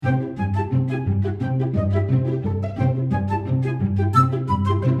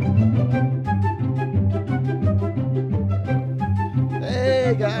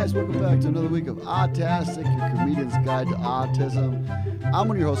Awtastic, your comedian's guide to autism. I'm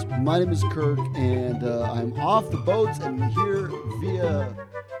one of your hosts. My name is Kirk, and I'm off the boats and here via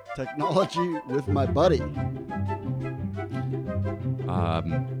technology with my buddy.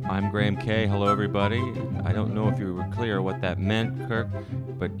 I'm Graham K. Hello, everybody. I don't know if you were clear what that meant, Kirk,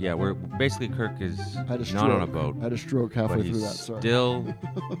 but yeah, we're basically Kirk is not on a boat. I had a stroke halfway but through he's that. Sorry. Still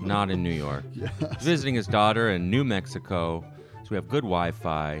not in New York. Yes. He's visiting his daughter in New Mexico, so we have good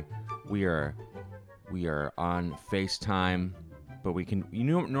Wi-Fi. We are on FaceTime, but we can.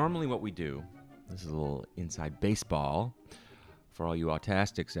 Normally what we do. This is a little inside baseball for all you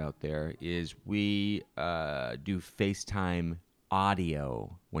autastics out there. Is we do FaceTime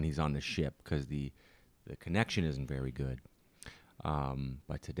audio when he's on the ship because the connection isn't very good.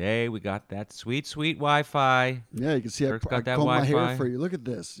 But today we got that sweet Wi-Fi. Yeah, you can see I got that comb my Wi-Fi. hair for you. Look at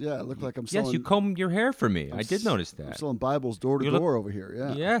this. Yeah, I look like I'm selling. Yes, you comb your hair for me. I did notice that. I'm selling Bibles door to door over here.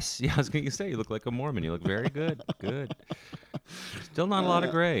 Yeah. Yes. Yeah, I was going to say you look like a Mormon. You look very good. Good. Still not a lot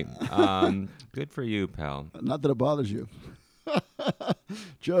of gray. Good for you, pal. Not that it bothers you.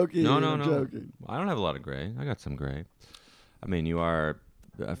 Joking. No. Joking. I don't have a lot of gray. I got some gray. I mean, you are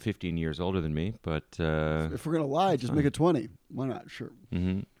 15 years older than me, but if we're gonna lie, just make it 20. Why not? Sure.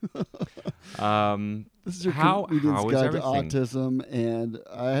 Mm-hmm. This is your how comedian's is guide to everything? Autism, and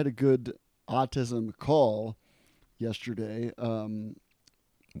I had a good autism call yesterday.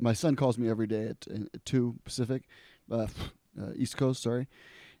 My son calls me every day at 2 Pacific, East Coast, sorry.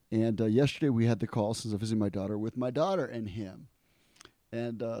 And yesterday we had the call since I'm visiting my daughter with my daughter and him.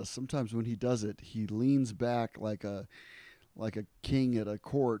 And sometimes when he does it, he leans back like a king at a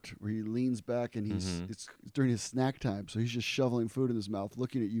court, where he leans back and it's during his snack time, so he's just shoveling food in his mouth,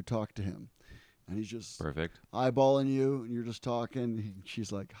 looking at you talk to him, and he's just Perfect. eyeballing you, and you're just talking. And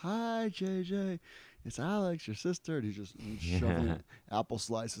she's like, "Hi, JJ, it's Alex, your sister," and he's just shoveling apple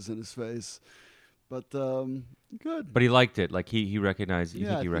slices in his face. But good. But he liked it. Like he recognized. You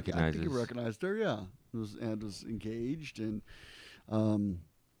Yeah, think he recognizes? I think he recognized her. Yeah, was engaged, and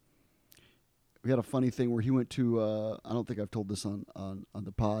we had a funny thing where he went to. I don't think I've told this on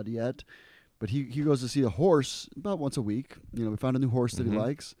the pod yet, but he goes to see a horse about once a week. You know, we found a new horse that he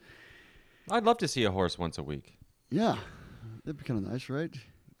likes. I'd love to see a horse once a week. Yeah, that'd be kind of nice, right?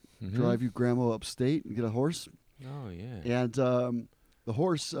 Mm-hmm. Drive you grandma upstate and get a horse. Oh yeah. And the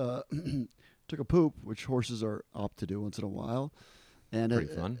horse took a poop, which horses are apt to do once in a while. And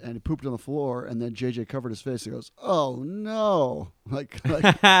Pretty fun. And he pooped on the floor, and then JJ covered his face. He goes, "Oh no! Like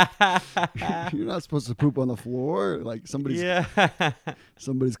you're not supposed to poop on the floor. Like somebody's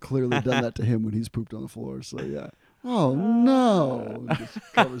clearly done that to him when he's pooped on the floor. So yeah. Oh no! And just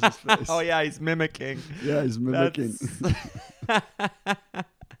covers his face. Oh yeah, he's mimicking. Yeah, he's mimicking.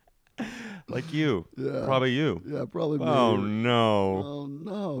 Like you. Yeah. Probably you. Yeah, probably me. Oh no. Oh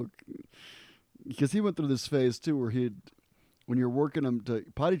no! Because he went through this phase too, where when you're working him to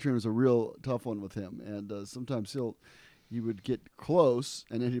potty train was a real tough one with him, and sometimes he would get close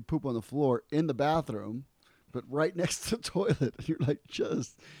and then he'd poop on the floor in the bathroom, but right next to the toilet. And you're like,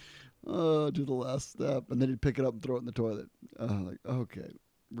 just do the last step, and then he'd pick it up and throw it in the toilet. Like, okay,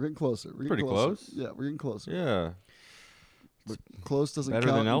 we're getting closer. Pretty close. Yeah, we're getting closer. Yeah. But close doesn't Better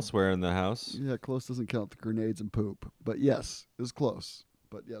count. than elsewhere in the house. Yeah, close doesn't count the grenades and poop. But yes, it was close.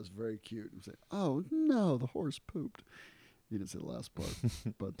 But yeah, it was very cute. Say, oh no, the horse pooped. He didn't say the last part,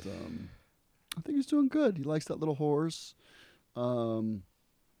 but I think he's doing good. He likes that little horse. Me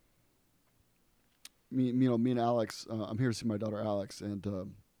and Alex. I'm here to see my daughter Alex, and it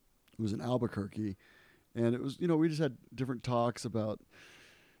was in Albuquerque, and it was we just had different talks about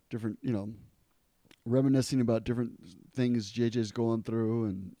different reminiscing about different things JJ's going through,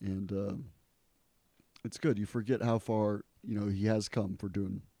 and it's good. You forget how far he has come for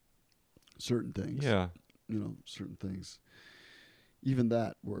doing certain things. Yeah. Certain things. Even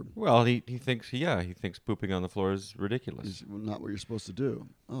that were he thinks pooping on the floor is ridiculous. is not what you're supposed to do.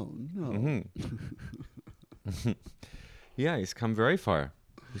 Oh no. Mm-hmm. Yeah, he's come very far.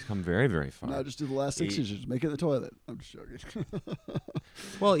 He's come very, very far. No, just do the last 6 inches. Make it in the toilet. I'm just joking.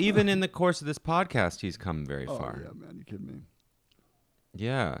 Well, even in the course of this podcast, he's come very far. Oh yeah, man, you kidding me?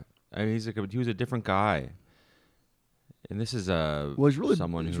 Yeah, I mean, he was a different guy, and this is he's really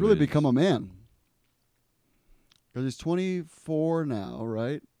someone he's who really is- become a man. Because he's 24 now,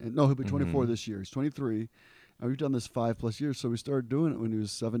 right? And no, he'll be 24 this year. He's 23. And we've done this 5+ years, so we started doing it when he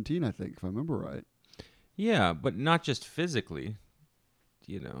was 17, I think, if I remember right. Yeah, but not just physically.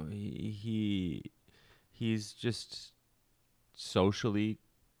 He's just socially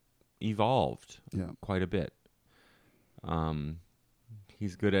evolved quite a bit.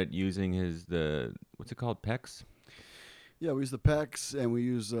 He's good at using what's it called, pecs? Yeah, we use the pecs, and we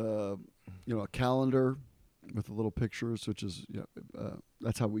use a calendar with the little pictures, which is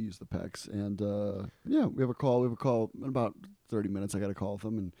that's how we use the PECs. And we have a call. We have a call in about 30 minutes. I got a call with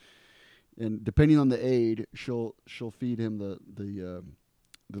him, and depending on the aide, she'll feed him the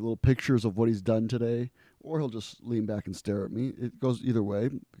little pictures of what he's done today, or he'll just lean back and stare at me. It goes either way.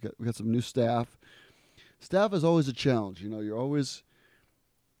 We got some new staff. Staff is always a challenge. You're always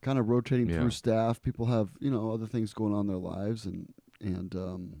kind of rotating Yeah. through staff. People have other things going on in their lives, and it'd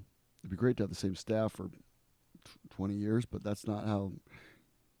be great to have the same staff for 20 years, but that's not how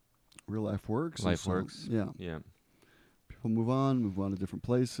real life works. Life works. Yeah. Yeah. People move on to different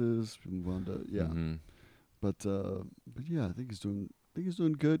places. People move on to Mhm. But yeah, I think he's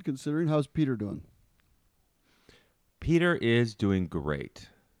doing good considering. How's Peter doing? Peter is doing great.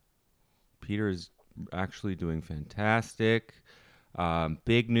 Peter is actually doing fantastic.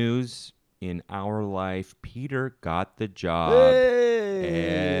 Big news in our life. Peter got the job,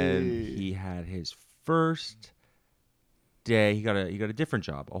 and he had his first day. He got a different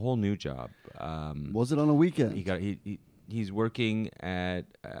job, a whole new job. Was it on a weekend? He's working at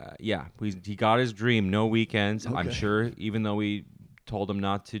he got his dream. No weekends. I'm Okay. sure, even though we told him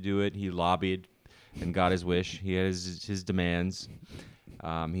not to do it, he lobbied and got his wish. He has his demands.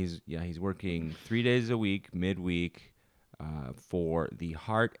 He's working 3 days a week, midweek, for the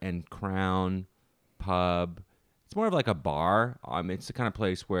Heart and Crown pub. It's more of like a bar. It's the kind of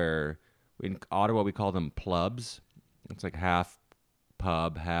place where in Ottawa we call them plubs. It's like half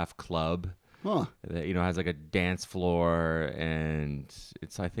pub, half club. Huh. That has like a dance floor, and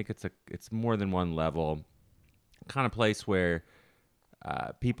I think it's more than one level. Kind of place where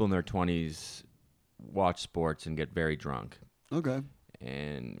people in their 20s watch sports and get very drunk. Okay.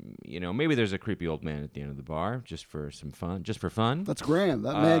 And maybe there's a creepy old man at the end of the bar just for some fun, just for fun. That's Graham.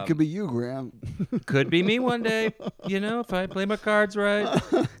 That man could be you, Graham. Could be me one day, if I play my cards right.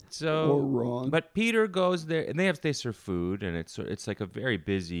 So Or wrong. But Peter goes there, and they serve food, and it's like a very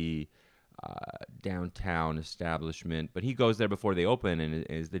busy downtown establishment. But he goes there before they open, and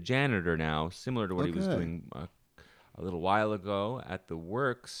is the janitor now, similar to what he was Okay. doing a little while ago at the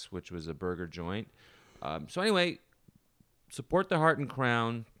Works, which was a burger joint. So anyway, support the Heart and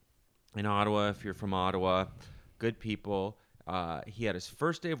Crown in Ottawa if you're from Ottawa. Good people. He had his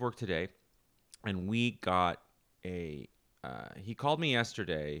first day of work today, and we got he called me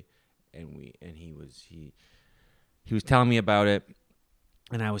yesterday, and he was telling me about it,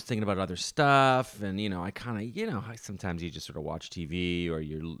 and I was thinking about other stuff, and I kind of sometimes you just sort of watch TV, or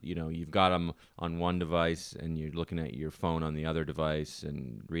you've got them on one device and you're looking at your phone on the other device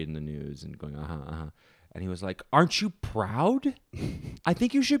and reading the news and going uh-huh. And he was like, "Aren't you proud? I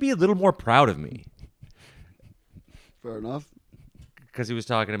think you should be a little more proud of me." Fair enough. Because he was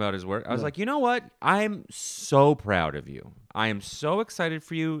talking about his work. I was Yeah. like, you know what? I'm so proud of you. I am so excited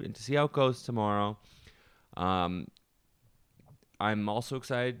for you and to see how it goes tomorrow. I'm also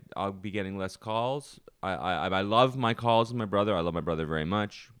excited. I'll be getting less calls. I love my calls with my brother. I love my brother very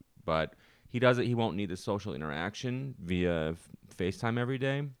much. But he won't need the social interaction via FaceTime every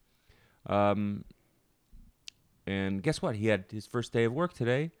day. And guess what? He had his first day of work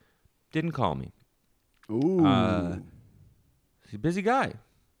today. Didn't call me. Ooh. He's a busy guy.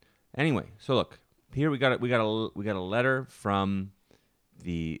 Anyway, so look, here we got a letter from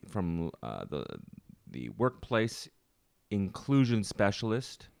the workplace inclusion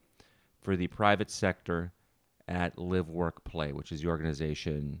specialist for the private sector at Live Work Play, which is the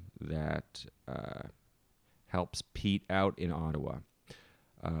organization that helps Pete out in Ottawa.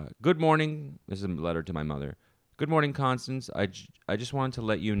 Good morning. This is a letter to my mother. Good morning, Constance. I just wanted to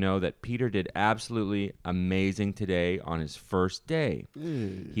let you know that Peter did absolutely amazing today on his first day.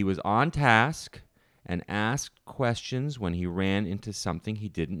 Hey. He was on task and asked questions when he ran into something he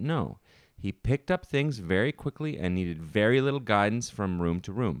didn't know. He picked up things very quickly and needed very little guidance from room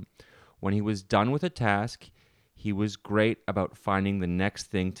to room. When he was done with a task, he was great about finding the next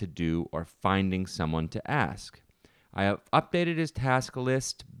thing to do or finding someone to ask. I have updated his task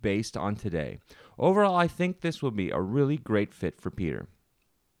list based on today. Overall, I think this will be a really great fit for Peter.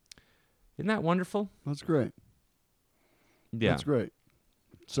 Isn't that wonderful? That's great. Yeah. That's great.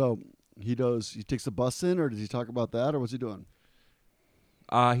 So he takes the bus in, or does he talk about that, or what's he doing?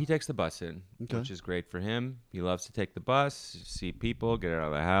 He takes the bus in, Okay. which is great for him. He loves to take the bus, see people, get out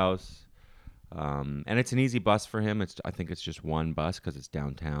of the house. And it's an easy bus for him. I think it's just one bus because it's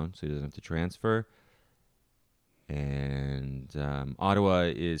downtown, so he doesn't have to transfer. And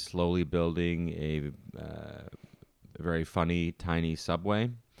Ottawa is slowly building a very funny, tiny subway,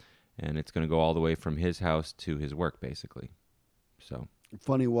 and it's going to go all the way from his house to his work, basically. So,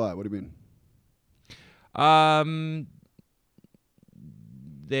 Funny what? What do you mean?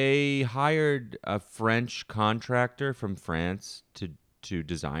 They hired a French contractor from France to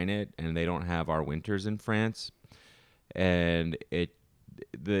design it, and they don't have our winters in France. And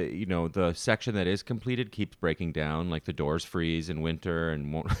the section that is completed keeps breaking down. Like the doors freeze in winter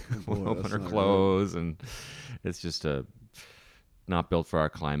and won't, won't open or close, and it's just not built for our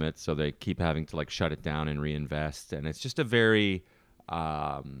climate. So they keep having to like shut it down and reinvest, and it's just a very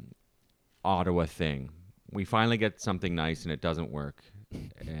Ottawa thing. We finally get something nice and it doesn't work.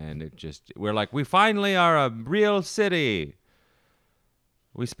 And we're like, we finally are a real city.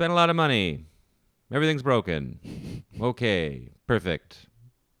 We spent a lot of money. Everything's broken. Okay, perfect.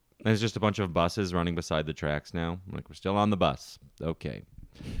 There's just a bunch of buses running beside the tracks now. Like, we're still on the bus. Okay.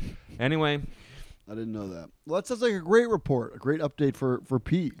 Anyway. I didn't know that. Well, that sounds like a great report, a great update for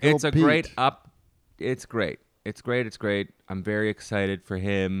Pete. It's a Pete. It's great. It's great. I'm very excited for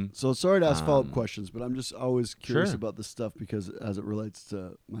him. So sorry to ask follow-up questions, but I'm just always curious Sure. about this stuff because as it relates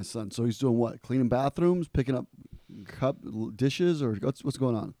to my son. So he's doing what? Cleaning bathrooms, picking up dishes, or what's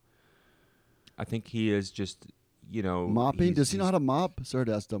going on? I think he is just, mopping. Does he know how to mop? Sorry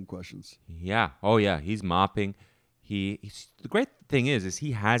to ask dumb questions. Yeah. Oh, yeah. He's mopping. The great thing is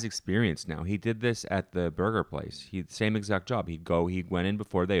he has experience now. He did this at the burger place. Same exact job. He went in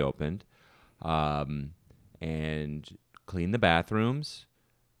before they opened, and clean the bathrooms,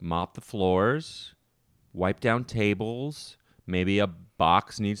 mop the floors, wipe down tables. Maybe a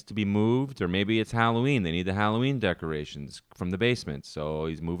box needs to be moved, or maybe it's Halloween. They need the Halloween decorations from the basement, so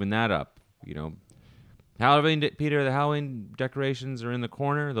he's moving that up. Peter, the Halloween decorations are in the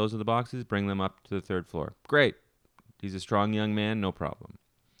corner. Those are the boxes. Bring them up to the third floor. Great. He's a strong young man, no problem.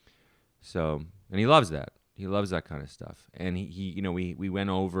 So, and he loves that. He loves that kind of stuff. And we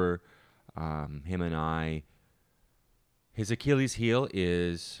went over, him and I. His Achilles heel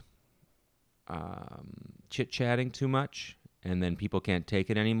is chit-chatting too much, and then people can't take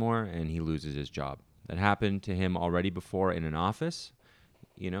it anymore, and he loses his job. That happened to him already before in an office.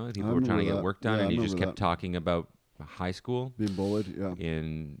 People were trying to get work done, and he just kept talking about high school. Being bullied, yeah.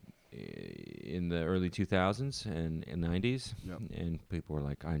 In the early 2000s and 90s. Yep. And people were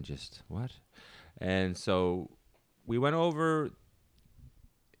like, I'm just, what? And so we went over,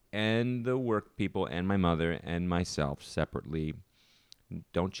 and the work people and my mother and myself separately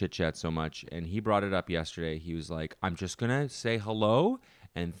don't chit-chat so much. And he brought it up yesterday. He was like, I'm just going to say hello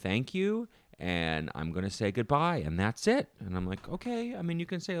and thank you, and I'm going to say goodbye, and that's it. And I'm like, okay, I mean, you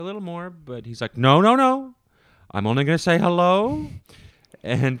can say a little more. But he's like, no. I'm only going to say hello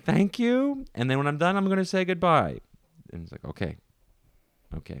and thank you, and then when I'm done, I'm going to say goodbye. And it's like, okay.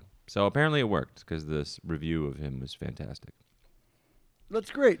 So apparently it worked because this review of him was fantastic. That's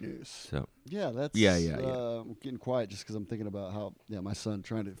great news. So yeah, that's yeah. I'm getting quiet just because I'm thinking about how my son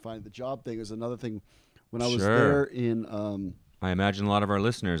trying to find the job thing is another thing. When I was there in, I imagine a lot of our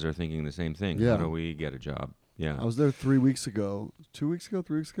listeners are thinking the same thing. Yeah. How do we get a job? Yeah, I was there 3 weeks ago, 2 weeks ago,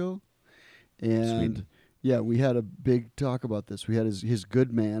 3 weeks ago, and Sweden. yeah, we had a big talk about this. We had his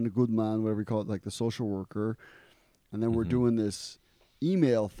good man, whatever you call it, like the social worker, and then we're doing this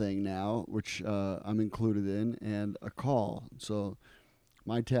email thing now, which I'm included in, and a call. So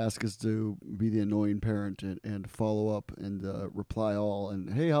my task is to be the annoying parent and follow up and reply all.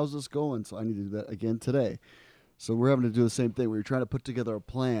 And hey, how's this going? So I need to do that again today. So we're having to do the same thing. We're trying to put together a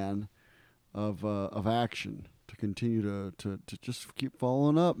plan of action to continue to just keep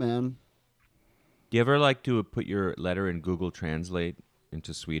following up, man. Do you ever like to put your letter in Google Translate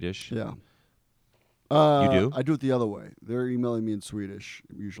into Swedish? Yeah. You do? I do it the other way. They're emailing me in Swedish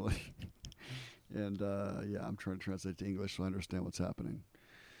usually, and I'm trying to translate to English so I understand what's happening.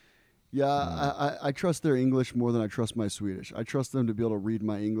 Yeah, I trust their English more than I trust my Swedish. I trust them to be able to read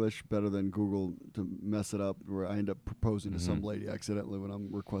my English better than Google to mess it up, where I end up proposing to some lady accidentally when I'm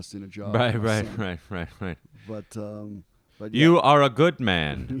requesting a job. Right. But you are a good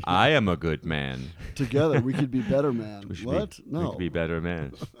man. I am a good man. Together we could be better man. What? No. We could be better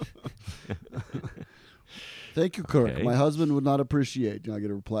man. Thank you, Kirk. Okay. My husband would not appreciate. I get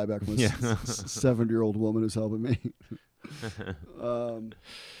a reply back from a 70-year-old woman who's helping me.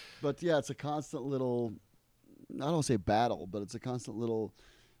 But yeah, it's a constant little, I don't say battle, but it's a constant little,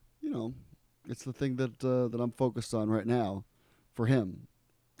 it's the thing that I'm focused on right now for him.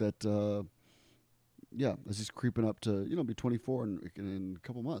 That, as he's creeping up to, be 24 in a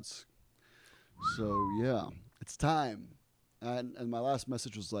couple months. So yeah, it's time. And my last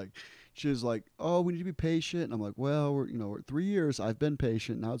message was like, she was like, oh, we need to be patient. And I'm like, well, we're 3 years. I've been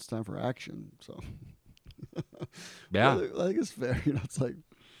patient. Now it's time for action. So yeah, I think it's fair. It's like,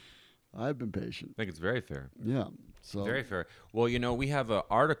 I've been patient. I think it's very fair. Yeah. So Very fair. Well, we have an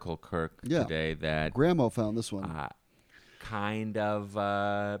article, Kirk, today that Grandma found this one. kind of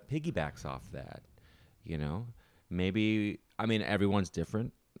piggybacks off that. You know, maybe, I mean, everyone's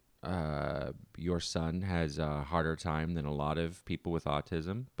different. Your son has a harder time than a lot of people with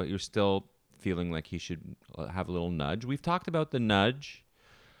autism, but you're still feeling like he should have a little nudge. We've talked about the nudge,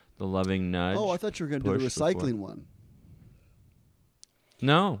 the loving nudge. Oh, I thought you were going to do the push recycling before. one.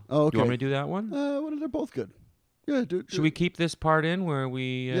 No. Oh, okay. You want me to do that one? Well, they're both good. Yeah, do. Should we keep this part in where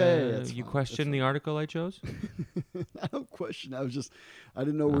we It's you fine. question It's the fine. article I chose? I don't question. I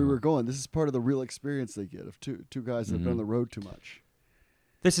didn't know where we were going. This is part of the real experience they get of two guys that have been on the road too much.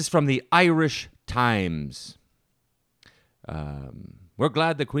 This is from the Irish Times. We're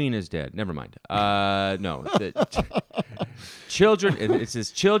glad the Queen is dead. Never mind. No. Children. It says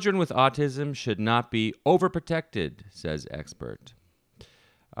children with autism should not be overprotected, says expert.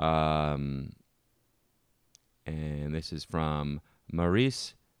 And this is from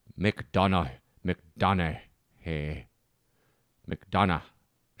Maurice McDonough. McDonough.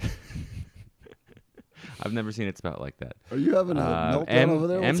 I've never seen it spelled like that. Are you having a meltdown over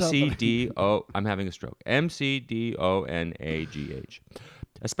there? What's happening? MCDO. I'm having a stroke. MCDONAGH.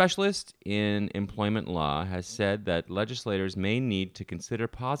 A specialist in employment law has said that legislators may need to consider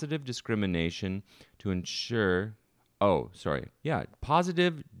positive discrimination to ensure.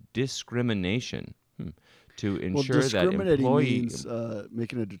 Positive discrimination to ensure that discriminating employees. means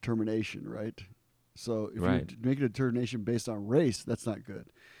making a determination, right? So if Right. you're making a determination based on race, that's not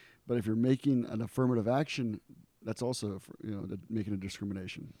good. But if you're making an affirmative action, that's also making a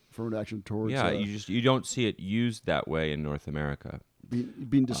discrimination. Affirmative action towards You don't see it used that way in North America.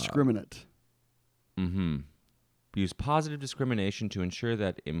 being discriminate. Use positive discrimination to ensure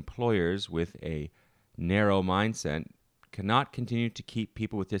that employers with a narrow mindset cannot continue to keep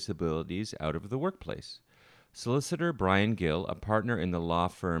people with disabilities out of the workplace. Solicitor Brian Gill, a partner in the law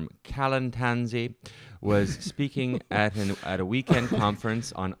firm Callantanzi, was speaking at a weekend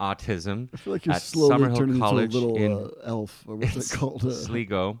conference on autism I feel like you're at slowly Summerhill turning College into a in little elf, or what's it called?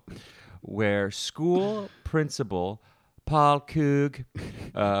 Sligo, where school principal Paul Coog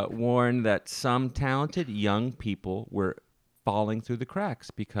warned that some talented young people were falling through the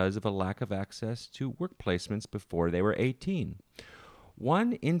cracks because of a lack of access to work placements before they were 18.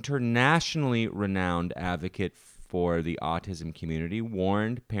 One internationally renowned advocate for the autism community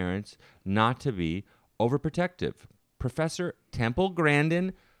warned parents not to be overprotective. Professor Temple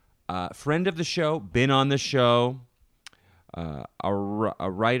Grandin, friend of the show, been on the show, a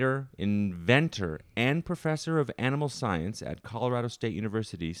writer, inventor, and professor of animal science at Colorado State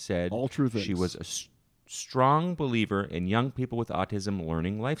University, said All true things. she was a strong believer in young people with autism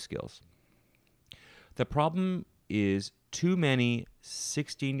learning life skills. The problem is too many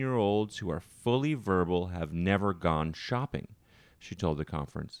 16-year-olds who are fully verbal have never gone shopping, she told the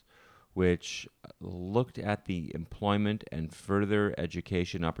conference, which looked at the employment and further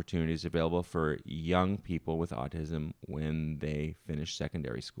education opportunities available for young people with autism when they finish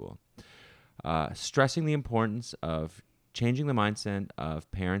secondary school. Stressing the importance of changing the mindset of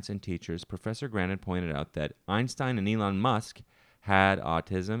parents and teachers, Professor Grandin pointed out that Einstein and Elon Musk had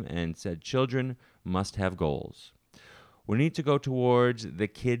autism and said children must have goals. We need to go towards the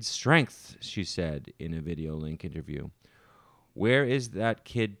kid's strengths, she said in a video link interview. Where is that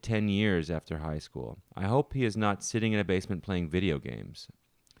kid 10 years after high school? I hope he is not sitting in a basement playing video games.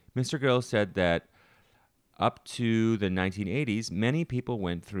 Mr. Gill said that up to the 1980s, many people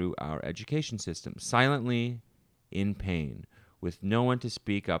went through our education system silently in pain, with no one to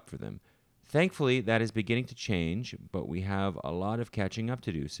speak up for them. Thankfully, that is beginning to change, but we have a lot of catching up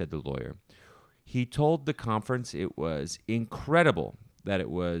to do, said the lawyer. He told the conference it was incredible that it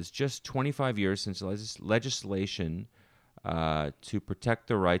was just 25 years since legislation to protect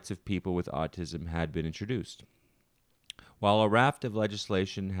the rights of people with autism had been introduced. While a raft of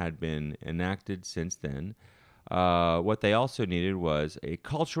legislation had been enacted since then, what they also needed was a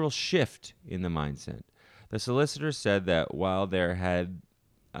cultural shift in the mindset. The solicitor said that while there had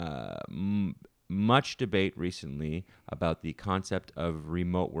much debate recently about the concept of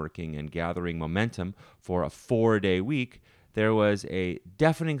remote working and gathering momentum for a 4-day week, there was a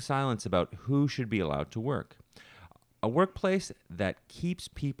deafening silence about who should be allowed to work. A workplace that keeps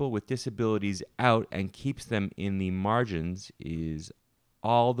people with disabilities out and keeps them in the margins is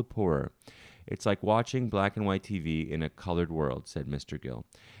all the poorer. It's like watching black and white TV in a colored world, said Mr. Gill.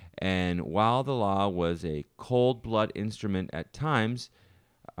 And while the law was a cold blood instrument at times,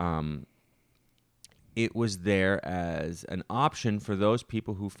 it was there as an option for those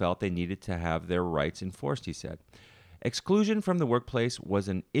people who felt they needed to have their rights enforced, he said. Exclusion from the workplace was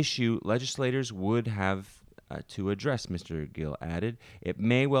an issue legislators would have to address, Mr. Gill added. It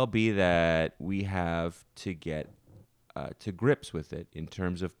may well be that we have to get to grips with it in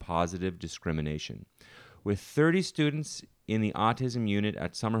terms of positive discrimination. With 30 students in the autism unit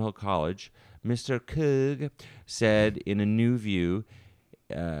at Summerhill College, Mr. Kug said in a new view,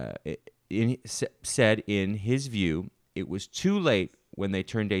 said in his view, it was too late when they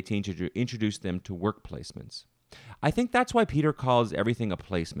turned 18 to introduce them to work placements. I think that's why Peter calls everything a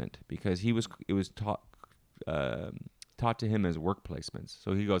placement, because it was taught to him as work placements.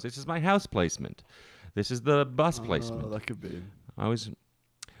 So he goes, "This is my house placement. This is the bus placement." That could be. I was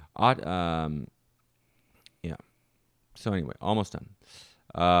odd. Yeah. So anyway, almost done.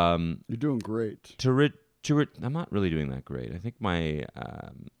 You're doing great. I'm not really doing that great. I think my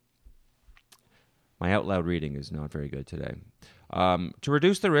out loud reading is not very good today. To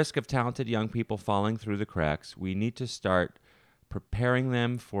reduce the risk of talented young people falling through the cracks, we need to start preparing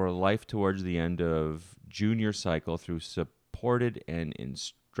them for life towards the end of junior cycle through supported and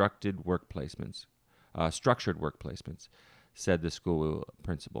structured work placements, said the school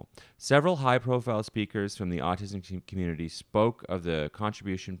principal. Several high-profile speakers from the autism community spoke of the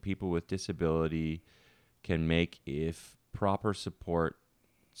contribution people with disability can make if proper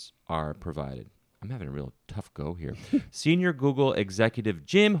supports are provided. I'm having a real tough go here. Senior Google executive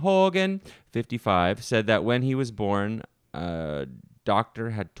Jim Hogan, 55, said that when he was born, a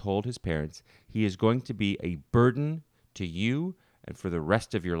doctor had told his parents he is going to be a burden to you and for the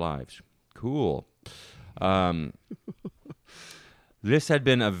rest of your lives. Cool. This had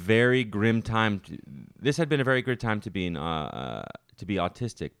been a very grim time. This had been a very good time to be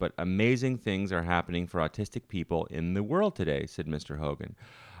autistic, but amazing things are happening for autistic people in the world today, said Mr. Hogan.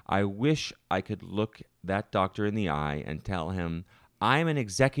 I wish I could look that doctor in the eye and tell him I'm an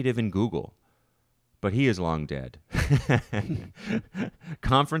executive in Google, but he is long dead.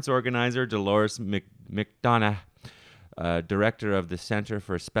 Conference organizer Dolores McDonough, director of the Center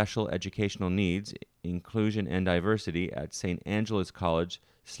for Special Educational Needs, Inclusion and Diversity at St. Angela's College,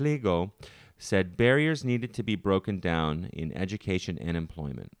 Sligo, said barriers needed to be broken down in education and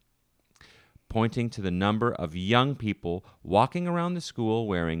employment, pointing to the number of young people walking around the school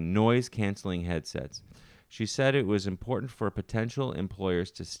wearing noise-canceling headsets. She said it was important for potential employers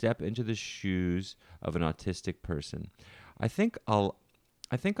to step into the shoes of an autistic person. I think a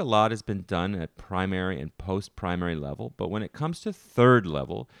lot has been done at primary and post-primary level, but when it comes to third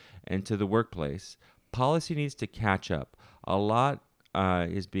level and to the workplace, policy needs to catch up. A lot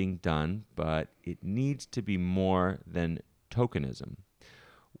is being done, but it needs to be more than tokenism.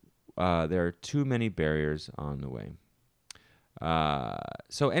 There are too many barriers on the way.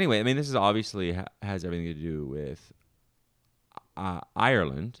 So anyway, I mean, this is obviously has everything to do with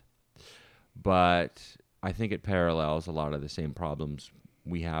Ireland, but I think it parallels a lot of the same problems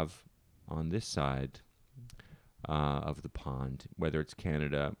we have on this side of the pond, whether it's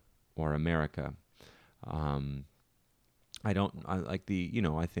Canada or America. I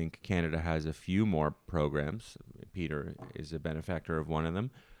think Canada has a few more programs. Peter is a benefactor of one of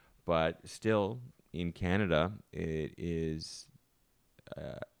them, but still in Canada, it is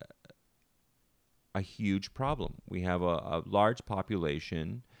a huge problem. We have a large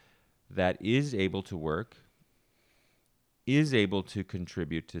population that is able to work, is able to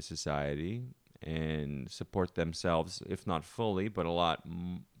contribute to society and support themselves, if not fully, but a lot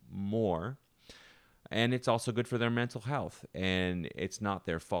more. And it's also good for their mental health. And it's not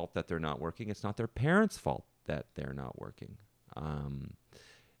their fault that they're not working. It's not their parents' fault that they're not working.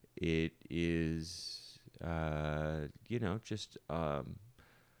 It is, just a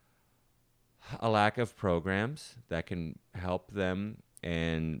lack of programs that can help them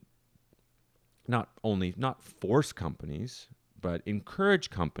and not force companies, but encourage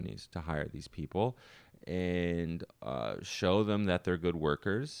companies to hire these people and show them that they're good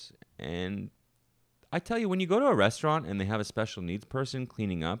workers. And I tell you, when you go to a restaurant and they have a special needs person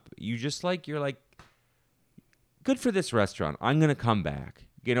cleaning up, you're like, good for this restaurant. I'm going to come back.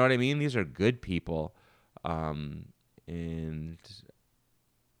 You know what I mean? These are good people. And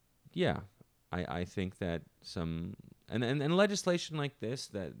yeah, I think that some and legislation like this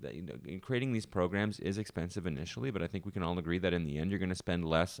that in creating these programs is expensive initially, but I think we can all agree that in the end you're going to spend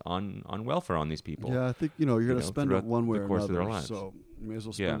less on welfare on these people. Yeah, I think you're going to spend it one way or course another. Of their lives. So you may as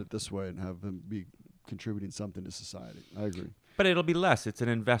well spend it this way and have them be contributing something to society. I agree. But it'll be less. It's an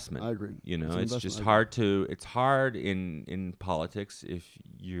investment. I agree. It's just hard to. It's hard in politics if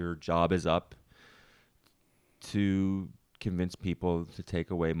your job is up to convince people to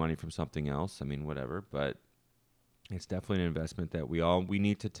take away money from something else. I mean, whatever. But it's definitely an investment that we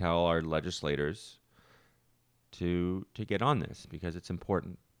need to tell our legislators to get on this, because it's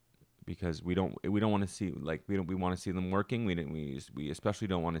important. Because we don't want to see we want to see them working. We especially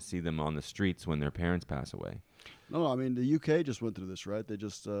don't want to see them on the streets when their parents pass away. No, I mean, the UK just went through this, right? They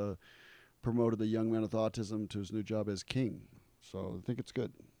just promoted the young man with autism to his new job as king. So I think it's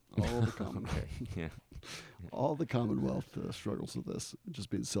good. All the Okay. Yeah. all the Commonwealth struggles with this, just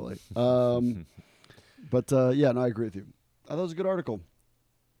being silly. But yeah, no, I agree with you. I thought it was a good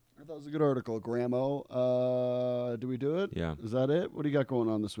article. Gramo. Do we do it? Yeah. Is that it? What do you got going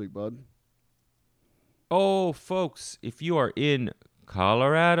on this week, bud? Oh, folks, if you are in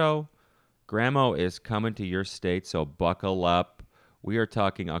Colorado, Gramo is coming to your state, so buckle up. We are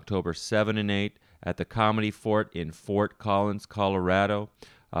talking October 7 and 8 at the Comedy Fort in Fort Collins, Colorado.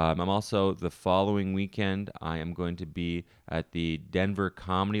 I'm also, the following weekend, I am going to be at the Denver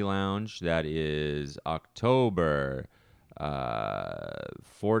Comedy Lounge. That is October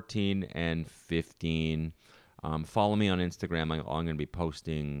 14 and 15. Follow me on Instagram. I'm going to be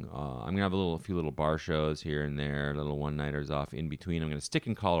posting. I'm going to have a few little bar shows here and there, little one-nighters off in between. I'm going to stick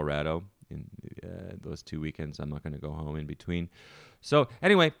in Colorado in those 2 weekends. I'm not going to go home in between. So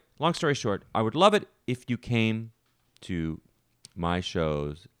anyway, long story short, I would love it if you came to my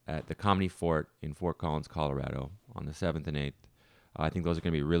shows at the Comedy Fort in Fort Collins, Colorado on the 7th and 8th. I think those are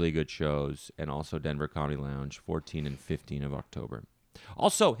going to be really good shows. And also Denver Comedy Lounge, 14 and 15 of October.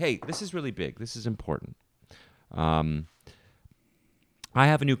 Also, hey, this is really big. This is important. I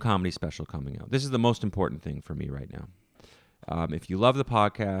have a new comedy special coming out. This is the most important thing for me right now. If you love the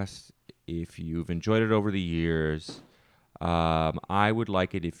podcast, if you've enjoyed it over the years, I would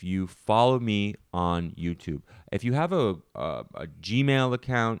like it if you follow me on YouTube. If you have a Gmail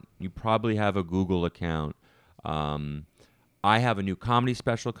account, you probably have a Google account. I have a new comedy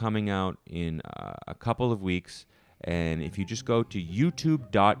special coming out in a couple of weeks. And if you just go to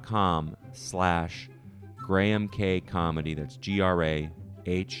youtube.com/Graham K Comedy, that's GRAHAMKAY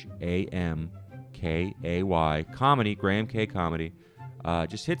Comedy, Graham K Comedy,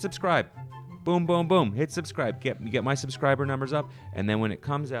 just hit subscribe. Boom, boom, boom. Hit subscribe. Get my subscriber numbers up, and then when it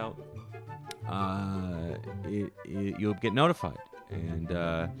comes out, you'll get notified. And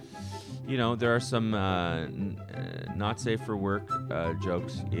there are some not safe for work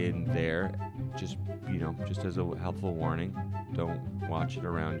jokes in there. Just as a helpful warning, don't watch it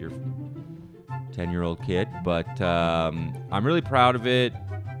around your 10-year-old kid. But I'm really proud of it.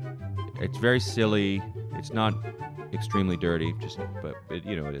 It's very silly. It's not extremely dirty. But it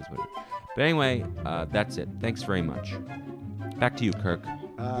is what it is. But anyway, that's it. Thanks very much. Back to you, Kirk.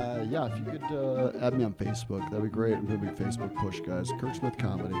 Yeah, if you could add me on Facebook, that'd be great. I'm doing a big Facebook push, guys. Kirk Smith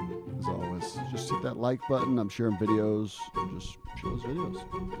Comedy, as always. Just hit that like button. I'm sharing videos. Just share those videos.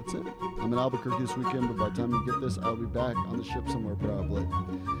 That's it. I'm in Albuquerque this weekend, but by the time you get this, I'll be back on the ship somewhere probably.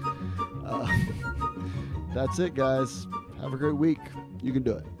 That's it, guys. Have a great week. You can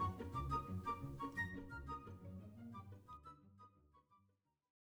do it.